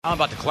I'm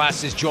about to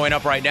class this joint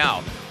up right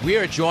now. We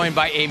are joined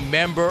by a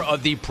member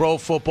of the Pro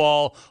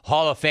Football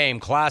Hall of Fame,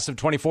 class of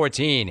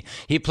 2014.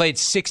 He played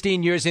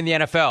 16 years in the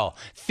NFL,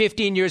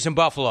 15 years in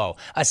Buffalo,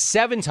 a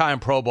 7-time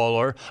Pro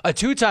Bowler, a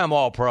 2-time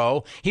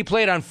All-Pro. He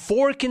played on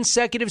 4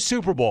 consecutive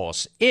Super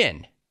Bowls.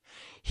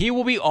 He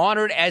will be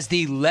honored as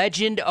the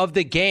legend of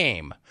the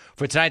game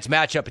for tonight's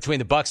matchup between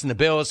the Bucs and the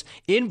Bills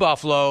in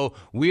Buffalo.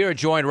 We are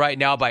joined right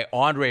now by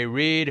Andre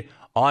Reed.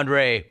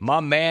 Andre, my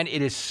man,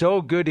 it is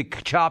so good to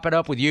chop it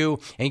up with you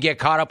and get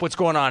caught up. What's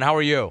going on? How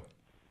are you?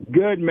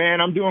 Good,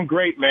 man. I'm doing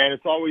great, man.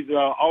 It's always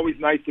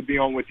nice to be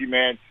on with you,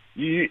 man.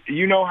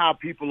 You know how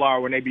people are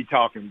when they be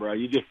talking, bro.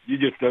 You just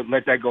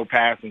let that go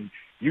past, and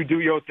you do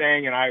your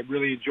thing, and I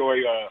really enjoy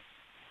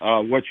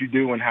what you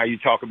do and how you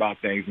talk about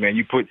things, man.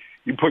 You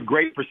put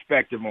great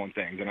perspective on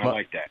things, and I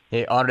like that.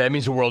 Hey, Andre, that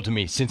means the world to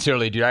me.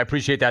 Sincerely, dude. I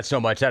appreciate that so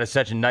much. That is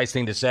such a nice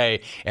thing to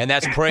say, and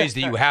that's praise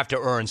that you have to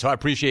earn, so I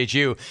appreciate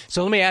you.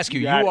 So let me ask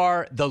you, you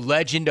are the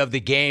legend of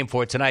the game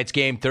for tonight's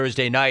game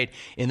Thursday night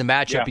in the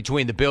matchup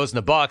between the Bills and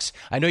the Bucs.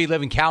 I know you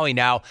live in Cali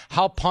now.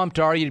 How pumped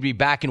are you to be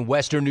back in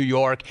Western New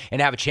York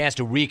and have a chance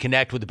to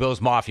reconnect with the Bills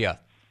Mafia?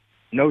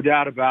 No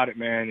doubt about it,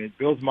 man.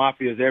 Bills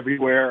Mafia is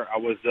everywhere. I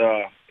was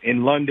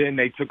in London.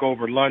 They took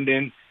over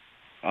London.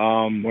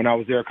 When I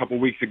was there a couple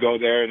of weeks ago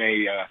there, and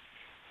they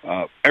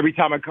every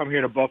time I come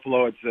here to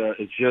Buffalo,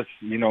 it's just,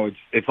 you know,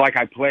 it's like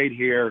I played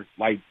here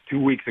like 2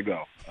 weeks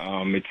ago.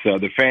 It's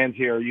the fans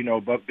here, you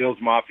know, but Bills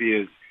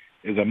Mafia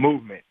is a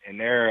movement, and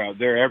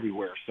they're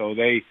everywhere. So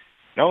they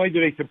not only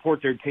do they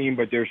support their team,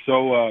 but they're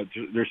so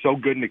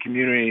good in the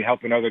community,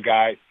 helping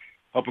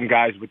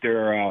guys with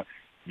their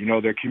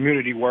their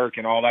community work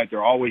and all that.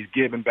 They're always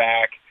giving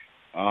back.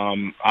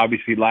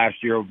 Obviously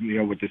last year, you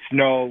know, with the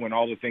snow and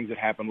all the things that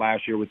happened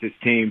last year with this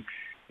team,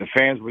 the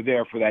fans were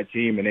there for that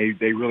team, and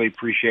they really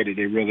appreciated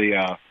it.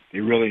 They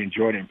really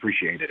enjoyed it and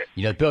appreciated it.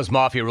 You know, the Bills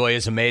Mafia really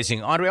is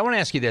amazing. Andre, I want to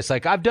ask you this.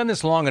 Like, I've done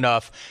this long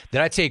enough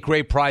that I take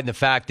great pride in the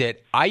fact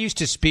that I used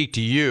to speak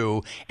to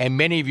you and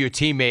many of your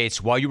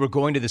teammates while you were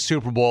going to the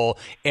Super Bowl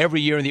every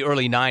year in the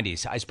early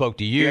 90s. I spoke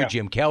to you,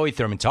 Jim Kelly,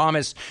 Thurman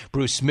Thomas,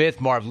 Bruce Smith,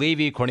 Marv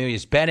Levy,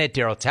 Cornelius Bennett,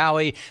 Darryl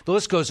Talley. The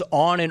list goes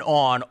on and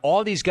on.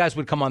 All these guys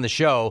would come on the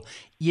show.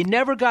 You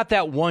never got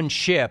that one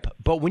ship,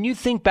 but when you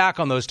think back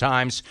on those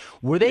times,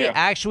 were they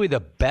actually the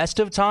best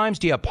of times?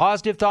 Do you have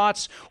positive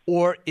thoughts,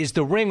 or is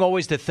the ring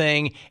always the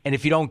thing, and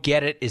if you don't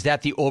get it, is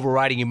that the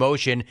overriding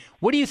emotion?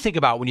 What do you think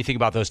about when you think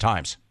about those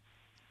times?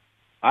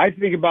 I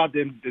think about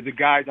the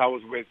guys I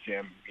was with,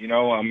 Jim. You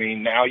know, I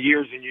mean, now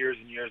years and years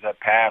and years have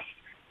passed.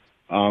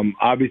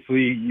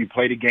 Obviously, you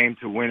played a game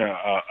to win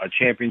a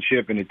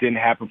championship, and it didn't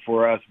happen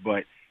for us,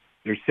 but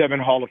there's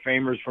 7 Hall of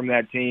Famers from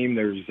that team.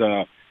 There's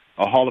a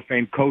Hall of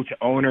Fame coach,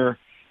 owner,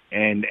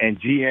 and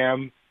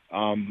GM.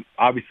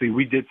 Obviously,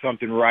 we did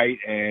something right,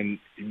 and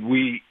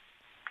we,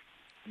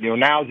 you know,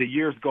 now as the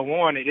years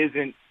go on, it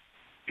isn't.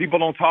 People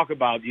don't talk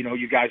about, you know,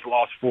 you guys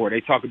lost 4.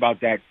 They talk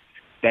about that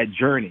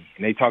journey,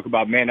 and they talk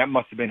about, man, that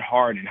must have been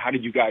hard, and how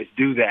did you guys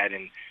do that,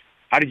 and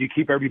how did you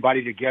keep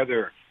everybody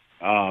together?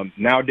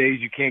 Nowadays,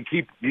 you can't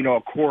keep, you know,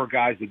 a core of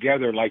guys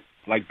together like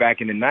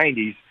back in the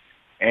 90s,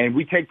 and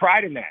we take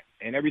pride in that.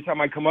 And every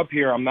time I come up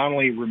here, I'm not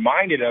only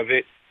reminded of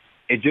it,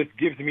 it just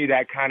gives me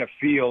that kind of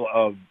feel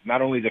of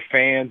not only the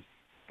fans,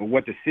 but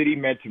what the city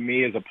meant to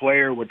me as a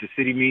player, what the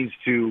city means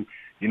to,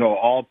 you know,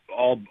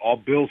 all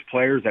Bills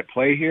players that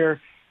play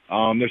here.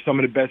 They're some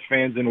of the best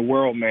fans in the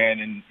world, man.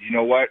 And you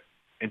know what?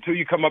 Until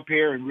you come up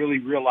here and really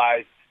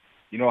realize,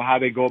 you know, how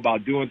they go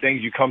about doing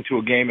things, you come to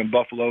a game in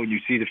Buffalo and you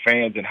see the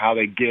fans and how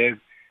they give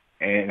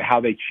and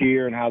how they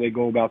cheer and how they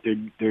go about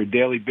their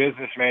daily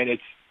business, man.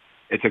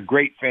 It's a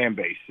great fan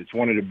base. It's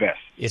one of the best.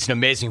 It's an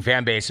amazing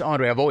fan base.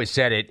 Andre, I've always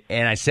said it,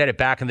 and I said it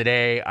back in the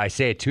day. I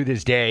say it to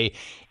this day.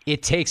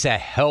 It takes a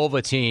hell of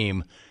a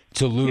team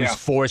to lose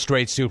 4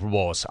 straight Super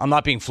Bowls. I'm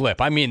not being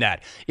flip. I mean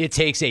that. It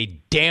takes a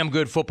damn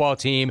good football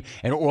team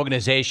and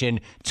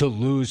organization to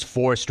lose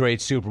 4 straight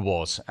Super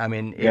Bowls. I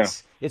mean,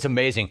 it's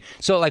amazing.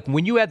 So, like,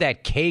 when you had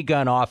that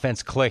K-gun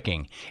offense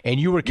clicking and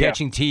you were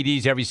catching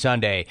TDs every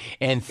Sunday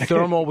and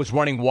Thermal was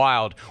running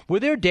wild, were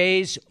there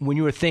days when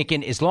you were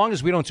thinking, as long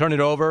as we don't turn it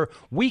over,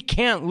 we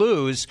can't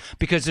lose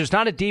because there's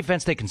not a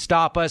defense that can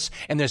stop us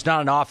and there's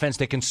not an offense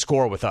that can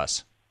score with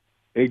us?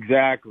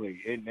 Exactly.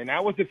 And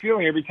that was the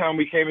feeling every time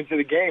we came into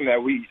the game,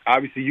 that we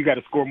obviously you got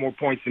to score more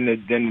points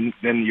than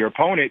your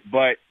opponent,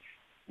 but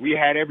we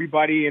had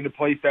everybody in the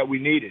place that we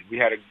needed. We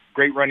had a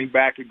great running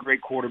back, a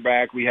great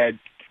quarterback. We had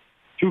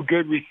 2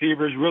 good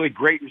receivers, really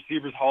great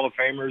receivers, Hall of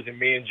Famers, and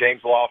me and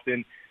James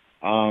Lofton.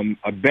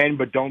 A bend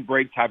but don't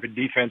break type of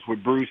defense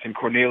with Bruce and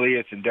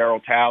Cornelius and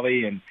Darryl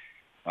Talley and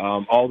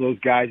all those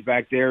guys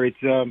back there.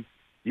 It's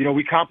you know,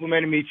 we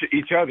complimented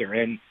each other,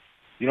 and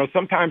you know,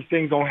 sometimes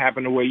things don't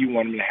happen the way you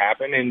want them to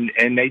happen,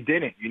 and they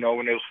didn't. You know,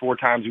 when it was 4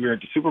 times we were at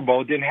the Super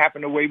Bowl, it didn't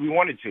happen the way we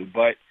wanted to.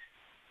 But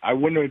I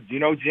wouldn't have, you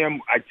know,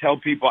 Jim, I tell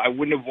people I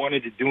wouldn't have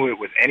wanted to do it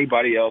with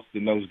anybody else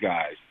than those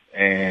guys.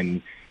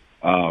 And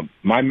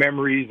my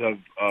memories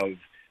of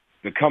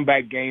the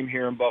comeback game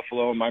here in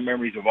Buffalo, and my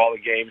memories of all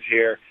the games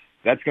here,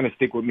 that's going to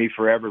stick with me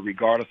forever,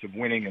 regardless of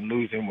winning and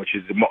losing, which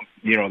is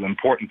the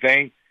important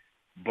thing.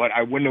 But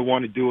I wouldn't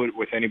want to do it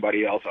with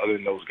anybody else other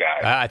than those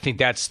guys. I think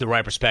that's the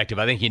right perspective.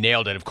 I think you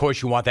nailed it. Of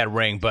course, you want that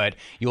ring, but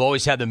you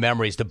always have the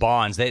memories, the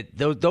bonds.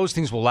 Those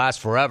things will last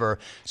forever.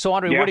 So,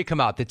 Andre, where do you come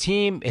out? The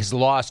team has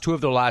lost 2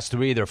 of their last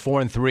 3. They're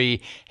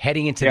 4-3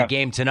 heading into the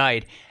game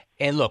tonight.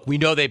 And look, we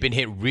know they've been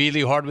hit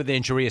really hard with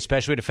injury,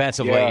 especially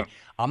defensively. Yeah.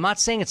 I'm not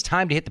saying it's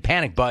time to hit the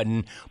panic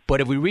button,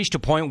 but if we reached a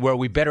point where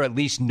we better at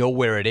least know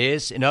where it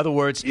is, in other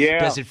words,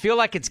 does it feel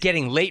like it's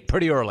getting late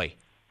pretty early?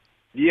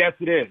 Yes,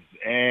 it is.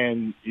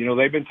 And,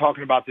 they've been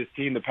talking about this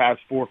team the past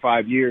 4 or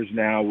 5 years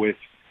now with,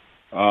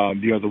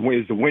 is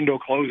the window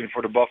closing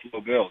for the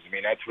Buffalo Bills. I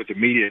mean, that's what the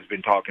media has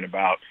been talking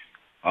about.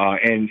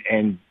 And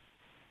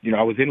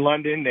I was in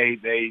London.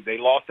 They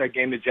lost that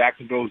game to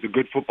Jacksonville. It was a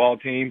good football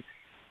team.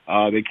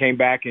 They came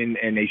back and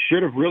they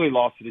should have really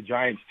lost to the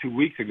Giants 2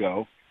 weeks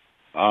ago.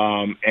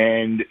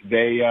 And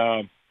they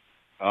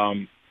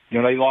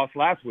lost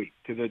last week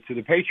to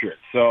the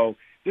Patriots. So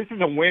this is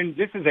a win.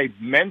 This is a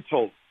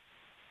mental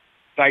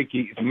psych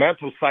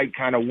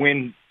kind of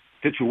win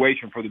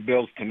situation for the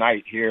Bills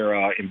tonight here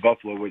in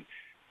Buffalo with,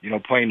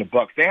 playing the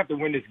Bucs. They have to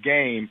win this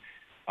game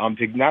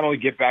to not only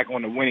get back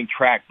on the winning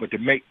track, but to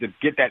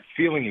get that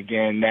feeling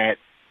again that,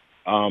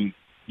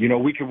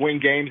 we can win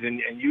games.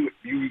 And you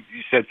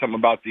said something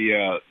about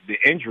the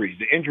injuries.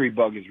 The injury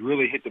bug has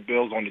really hit the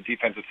Bills on the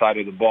defensive side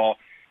of the ball.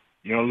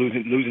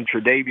 Losing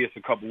Tre'Davious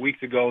a couple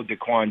weeks ago,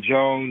 Daquan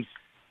Jones.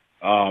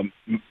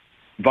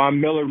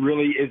 Von Miller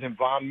really isn't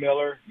Von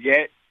Miller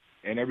yet.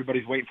 And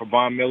everybody's waiting for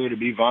Von Miller to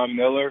be Von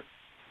Miller.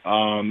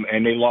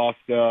 And they lost,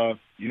 a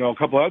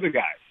couple other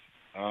guys.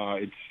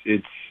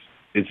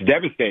 It's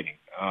devastating.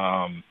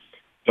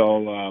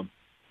 So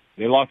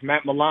they lost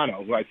Matt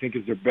Milano, who I think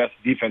is their best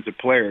defensive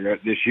player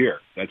this year,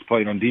 that's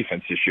played on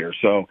defense this year.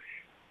 So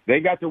they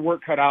got their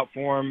work cut out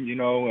for them.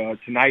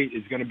 Tonight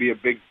is going to be a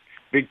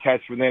big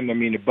test for them. I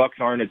mean, the Bucs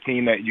aren't a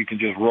team that you can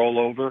just roll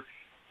over.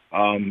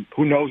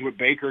 Who knows what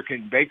Baker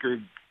can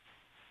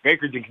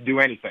do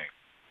anything.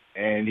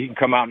 And he can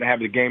come out and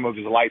have the game of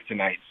his life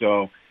tonight.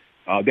 So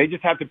they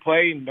just have to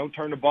play and don't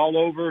turn the ball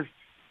over.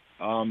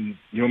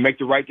 Make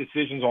the right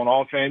decisions on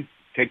offense,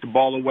 take the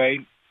ball away.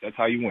 That's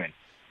how you win.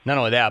 Not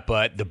only that,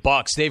 but the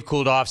Bucs, they've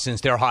cooled off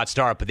since their hot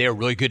start, but they're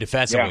really good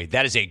defensively. Yeah.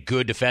 That is a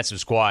good defensive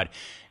squad.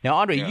 Now,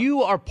 Andre,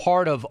 you are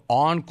part of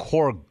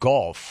Encore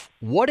Golf.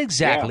 What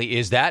exactly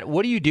is that?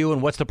 What do you do,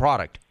 and what's the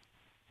product?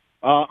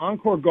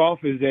 Encore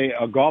Golf is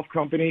a golf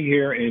company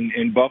here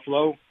in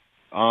Buffalo.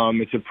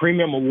 It's a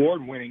premium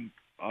award-winning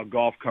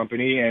golf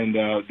company, and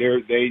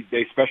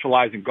they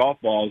specialize in golf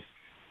balls,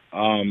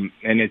 and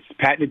it's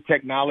patented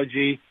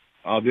technology.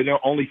 They're the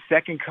only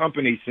second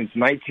company since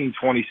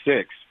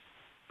 1926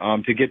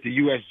 to get the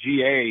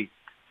USGA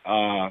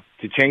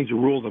to change the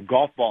rules of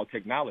golf ball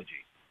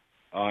technology,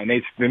 and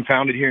they've been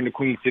founded here in the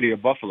Queen City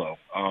of Buffalo.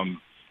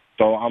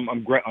 So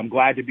I'm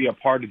glad to be a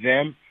part of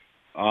them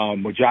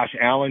with Josh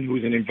Allen,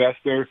 who's an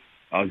investor,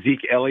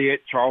 Zeke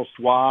Elliott, Charles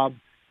Schwab.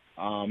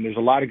 There's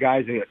a lot of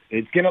guys.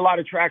 It's getting a lot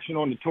of traction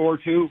on the tour,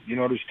 too.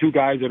 There's 2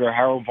 guys that are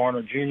Harold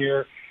Varner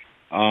Jr.,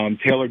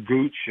 Taylor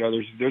Gooch.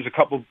 There's a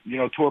couple,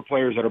 tour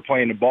players that are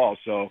playing the ball.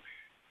 So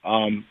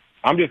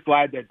I'm just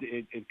glad that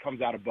it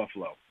comes out of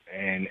Buffalo.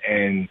 And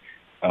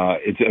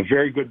it's a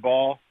very good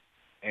ball.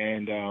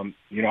 And,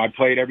 I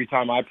play it every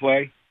time I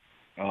play.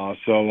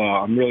 So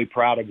I'm really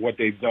proud of what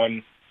they've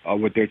done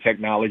with their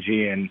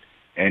technology. And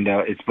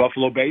it's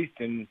Buffalo-based,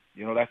 and,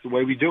 that's the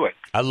way we do it.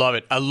 I love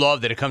it. I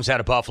love that it comes out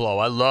of Buffalo.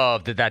 I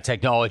love that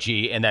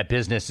technology and that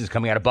business is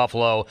coming out of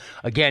Buffalo.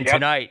 Again,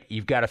 tonight,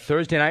 you've got a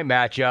Thursday night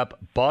matchup,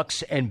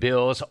 Bucs and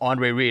Bills.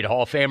 Andre Reed,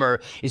 Hall of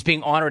Famer, is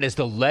being honored as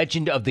the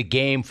legend of the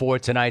game for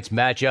tonight's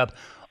matchup.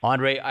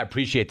 Andre, I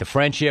appreciate the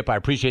friendship. I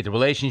appreciate the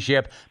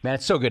relationship. Man,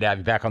 it's so good to have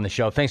you back on the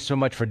show. Thanks so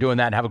much for doing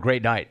that, and have a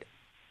great night.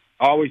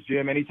 Always,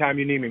 Jim. Anytime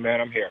you need me,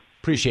 man, I'm here.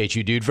 Appreciate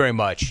you, dude, very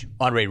much.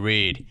 Andre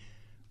Reed.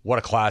 What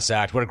a class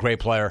act. What a great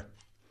player.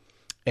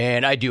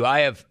 And I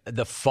have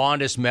the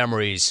fondest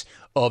memories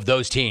of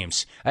those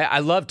teams. I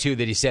love, too,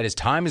 that he said as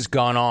time has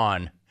gone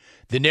on,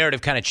 the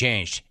narrative kind of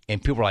changed.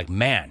 And people are like,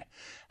 man,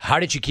 how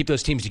did you keep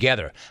those teams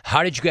together?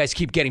 How did you guys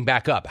keep getting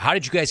back up? How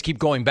did you guys keep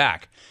going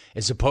back?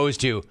 As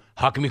opposed to,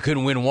 how come you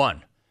couldn't win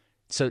one?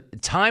 So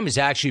time has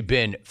actually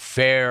been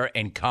fair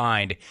and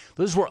kind.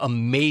 Those were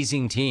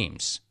amazing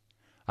teams.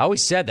 I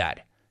always said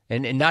that.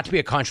 And not to be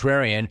a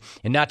contrarian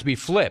and not to be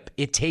flip,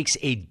 it takes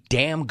a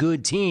damn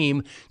good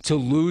team to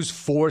lose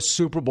 4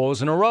 Super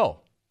Bowls in a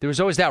row. There was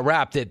always that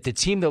rap that the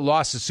team that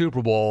lost the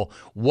Super Bowl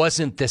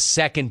wasn't the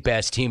second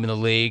best team in the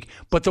league,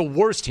 but the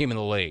worst team in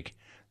the league.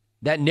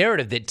 That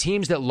narrative that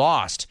teams that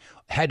lost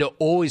had to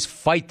always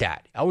fight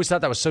that. I always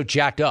thought that was so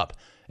jacked up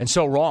and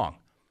so wrong.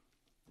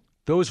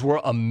 Those were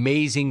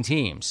amazing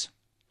teams.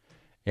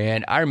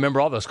 And I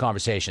remember all those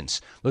conversations.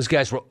 Those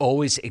guys were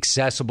always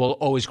accessible,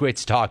 always great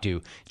to talk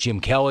to. Jim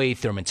Kelly,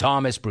 Thurman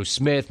Thomas, Bruce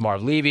Smith,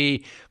 Marv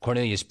Levy,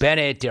 Cornelius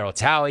Bennett, Darryl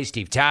Talley,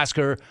 Steve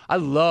Tasker. I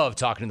love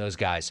talking to those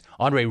guys.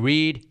 Andre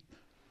Reed,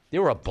 they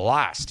were a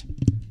blast.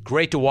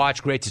 Great to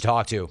watch, great to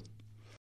talk to.